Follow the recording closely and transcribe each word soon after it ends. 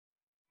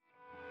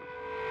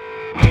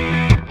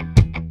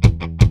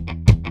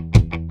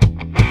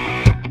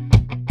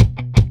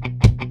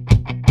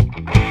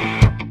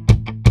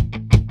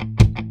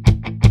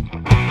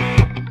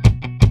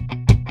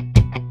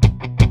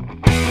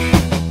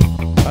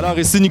Alors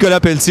ici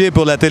Nicolas Pelletier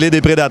pour la télé des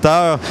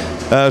Prédateurs.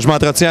 Je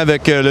m'entretiens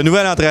avec le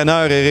nouvel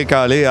entraîneur Éric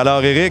Allé.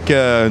 Alors Éric,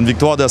 une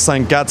victoire de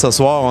 5-4 ce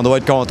soir. On doit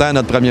être content,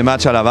 notre premier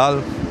match à Laval.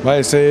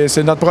 Oui,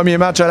 c'est notre premier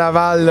match à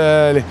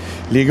Laval.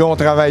 Les gars ont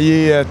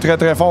travaillé très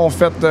très fort, ont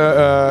fait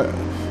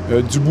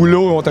du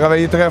boulot, ont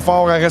travaillé très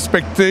fort à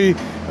respecter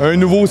un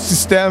nouveau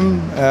système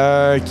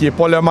qui n'est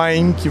pas le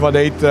même, qui va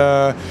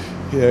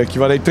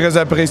être très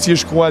apprécié,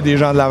 je crois, des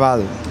gens de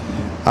Laval.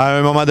 À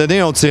un moment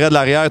donné, on tirait de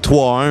l'arrière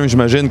 3-1.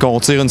 J'imagine qu'on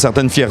tire une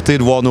certaine fierté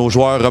de voir nos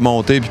joueurs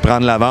remonter puis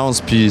prendre l'avance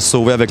puis se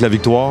sauver avec la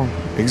victoire.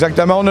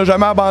 Exactement, on n'a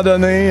jamais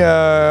abandonné.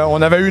 On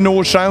avait eu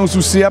nos chances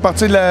aussi. À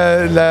partir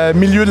de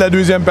milieu de la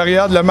deuxième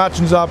période, le match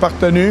nous a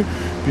appartenu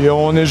puis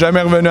on n'est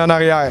jamais revenu en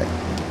arrière.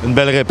 Une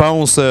belle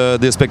réponse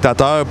des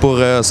spectateurs pour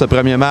ce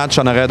premier match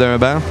en arrêt d'un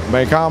banc?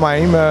 Bien, quand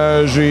même.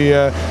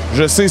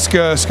 Je sais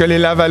ce que les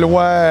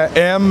Lavallois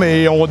aiment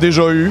et ont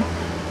déjà eu.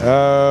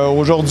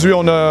 Aujourd'hui,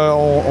 on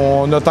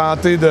a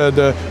tenté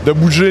de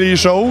bouger les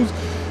choses.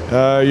 Il y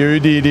a eu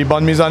des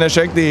bonnes mises en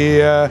échec.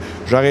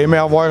 J'aurais aimé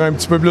avoir un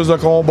petit peu plus de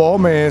combat,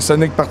 mais ce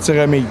n'est que partie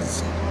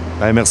remise.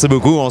 Bien, merci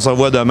beaucoup. On se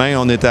revoit demain.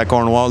 On était à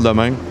Cornwall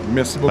demain.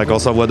 Merci beaucoup. On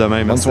se revoit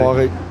demain. Merci. Bonne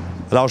soirée.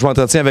 Alors, je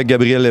m'entretiens avec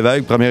Gabriel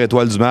Lévesque, première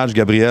étoile du match.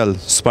 Gabriel,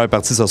 super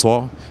partie ce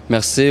soir.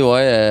 Merci,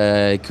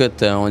 ouais.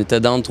 Écoute, on était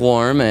down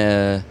 3-1,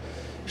 mais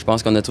je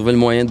pense qu'on a trouvé le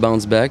moyen de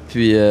bounce back.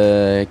 Puis,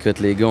 écoute,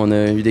 les gars, on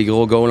a eu des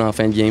gros goals en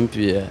fin de game.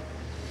 Puis,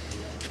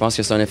 je pense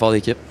que c'est un effort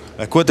d'équipe.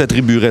 À quoi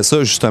t'attribuerais ça,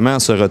 justement,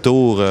 ce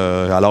retour,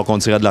 alors qu'on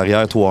tirait de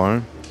l'arrière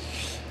 3-1?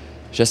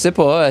 Je sais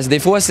pas. Des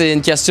fois, c'est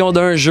une question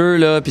d'un jeu,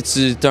 là, puis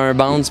tu as un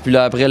bounce, puis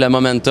là, après, le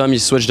momentum, il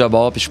switch de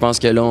bord. Puis, je pense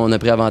que là, on a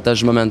pris avantage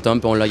du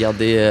momentum, puis on l'a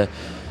gardé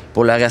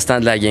pour le restant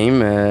de la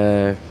game.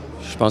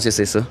 Je pense que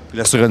c'est ça.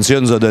 La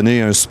Surentia nous a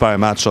donné un super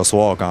match ce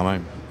soir, quand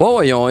même.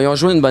 Oh, ils ont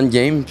joué une bonne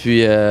game,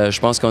 puis je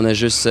pense qu'on a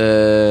juste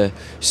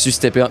su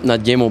stepper up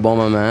notre game au bon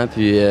moment.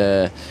 Puis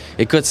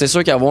écoute, c'est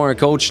sûr qu'avoir un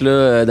coach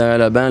là, derrière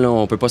le banc, là,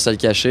 on peut pas se le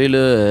cacher.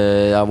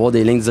 Là, avoir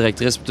des lignes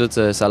directrices, puis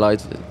tout, ça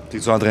l'aide.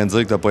 T'es-tu en train de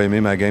dire que t'as pas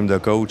aimé ma game de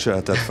coach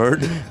à Thetford?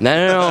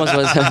 Non, c'est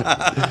pas ça.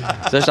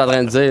 Ça, je suis en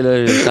train de dire.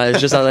 Là, je suis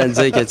juste en train de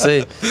dire que, tu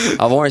sais,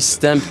 avoir un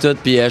système, puis tout.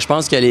 Puis je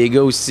pense que les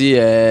gars aussi,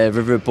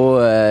 veulent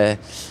pas,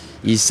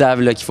 ils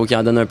savent qu'il faut qu'ils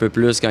en donnent un peu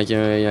plus quand il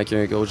y a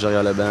un coach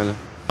derrière le banc. Là.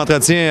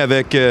 Entretien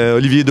avec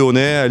Olivier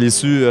Daunet à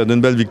l'issue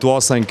d'une belle victoire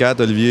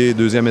 5-4. Olivier,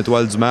 deuxième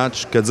étoile du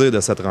match. Que dire de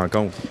cette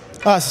rencontre?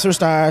 Ah, c'est sûr,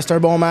 c'est un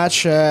bon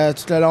match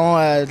tout le long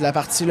de la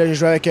partie. J'ai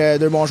joué avec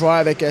deux bons joueurs,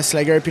 avec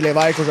Slager et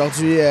Lévesque.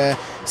 Aujourd'hui,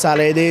 ça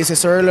allait aider, c'est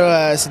sûr.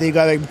 C'est des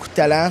gars avec beaucoup de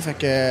talent. Fait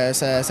que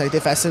ça a été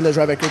facile de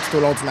jouer avec eux tout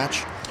au long du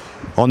match.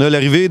 On a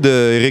l'arrivée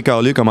d'Éric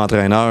Allé comme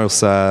entraîneur.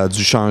 Ça a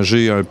dû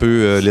changer un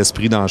peu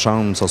l'esprit dans la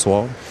chambre ce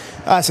soir.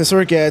 Ah, c'est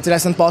sûr que la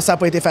semaine passée, ça n'a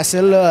pas été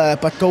facile. Là.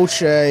 Pas de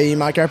coach, il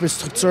manquait un peu de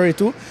structure et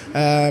tout.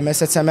 Mais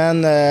cette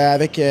semaine,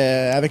 avec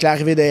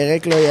l'arrivée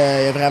d'Éric, il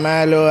a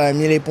vraiment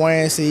mis les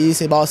points CI,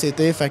 ses bases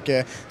CT. Fait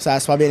que ça a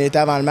super bien été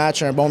avant le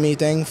match, un bon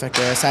meeting. Fait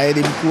que ça a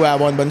aidé beaucoup à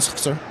avoir une bonne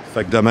structure.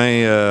 Fait que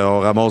demain,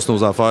 on ramasse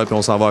nos affaires puis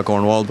on s'en va à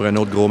Cornwall pour un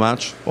autre gros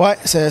match. Oui,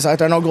 ça va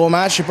être un autre gros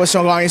match. Je sais pas si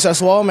on gagne ce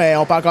soir, mais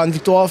on part encore une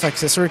victoire. Fait que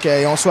c'est sûr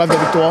qu'ils ont soif de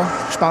victoire.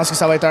 Je pense que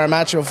ça va être un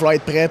match, il va falloir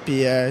être prêt,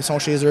 puis ils sont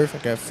chez eux. Fait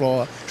que il va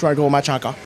falloir jouer un gros match encore.